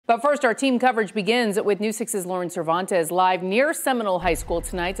But first, our team coverage begins with News 6's Lauren Cervantes live near Seminole High School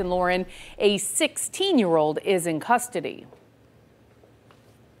tonight. And Lauren, a 16-year-old is in custody.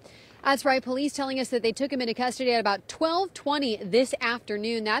 That's right. Police telling us that they took him into custody at about 12:20 this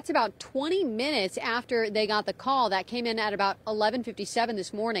afternoon. That's about 20 minutes after they got the call. That came in at about 11:57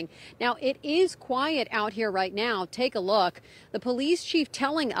 this morning. Now, it is quiet out here right now. Take a look. The police chief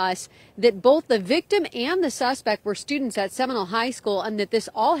telling us that both the victim and the suspect were students at Seminole High School and that this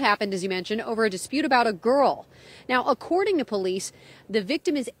all happened, as you mentioned, over a dispute about a girl. Now, according to police, the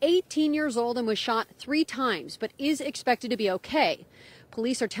victim is 18 years old and was shot 3 times, but is expected to be okay.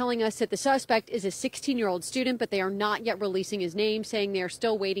 Police are telling us that the suspect is a 16-year-old student, but they are not yet releasing his name, saying they are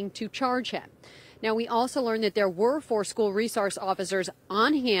still waiting to charge him. Now, we also learned that there were 4 school resource officers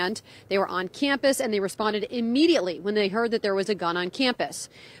on hand. They were on campus, and they responded immediately when they heard that there was a gun on campus.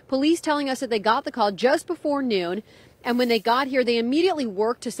 Police telling us that they got the call just before noon, and when they got here, they immediately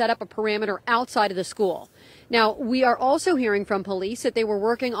worked to set up a perimeter outside of the school. Now, we are also hearing from police that they were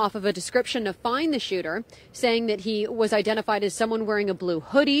working off of a description to find the shooter, saying that he was identified as someone wearing a blue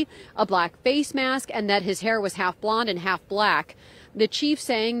hoodie, a black face mask, and that his hair was half blonde and half black. The chief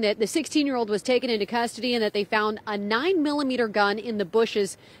saying that the 16-year-old was taken into custody and that they found a 9mm gun in the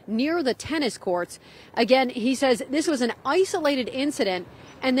bushes near the tennis courts. Again, he says this was an isolated incident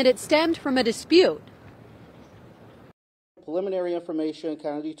and that it stemmed from a dispute. Preliminary information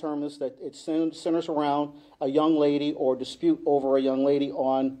kind of determines that it centers around a young lady or dispute over a young lady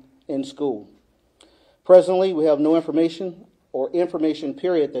in school. Presently, we have no information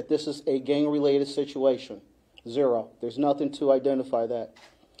period that this is a gang-related situation. 0. There's nothing to identify that.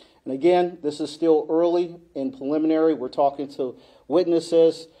 And again, this is still early in preliminary. We're talking to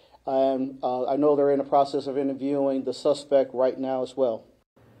witnesses, and I know they're in the process of interviewing the suspect right now as well.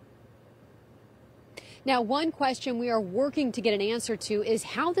 Now, one question we are working to get an answer to is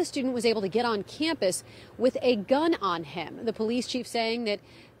how the student was able to get on campus with a gun on him. The police chief saying that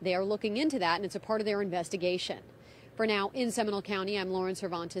they are looking into that and it's a part of their investigation. For now, in Seminole County, I'm Lauren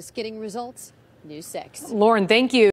Cervantes, getting results, News 6. Lauren, thank you.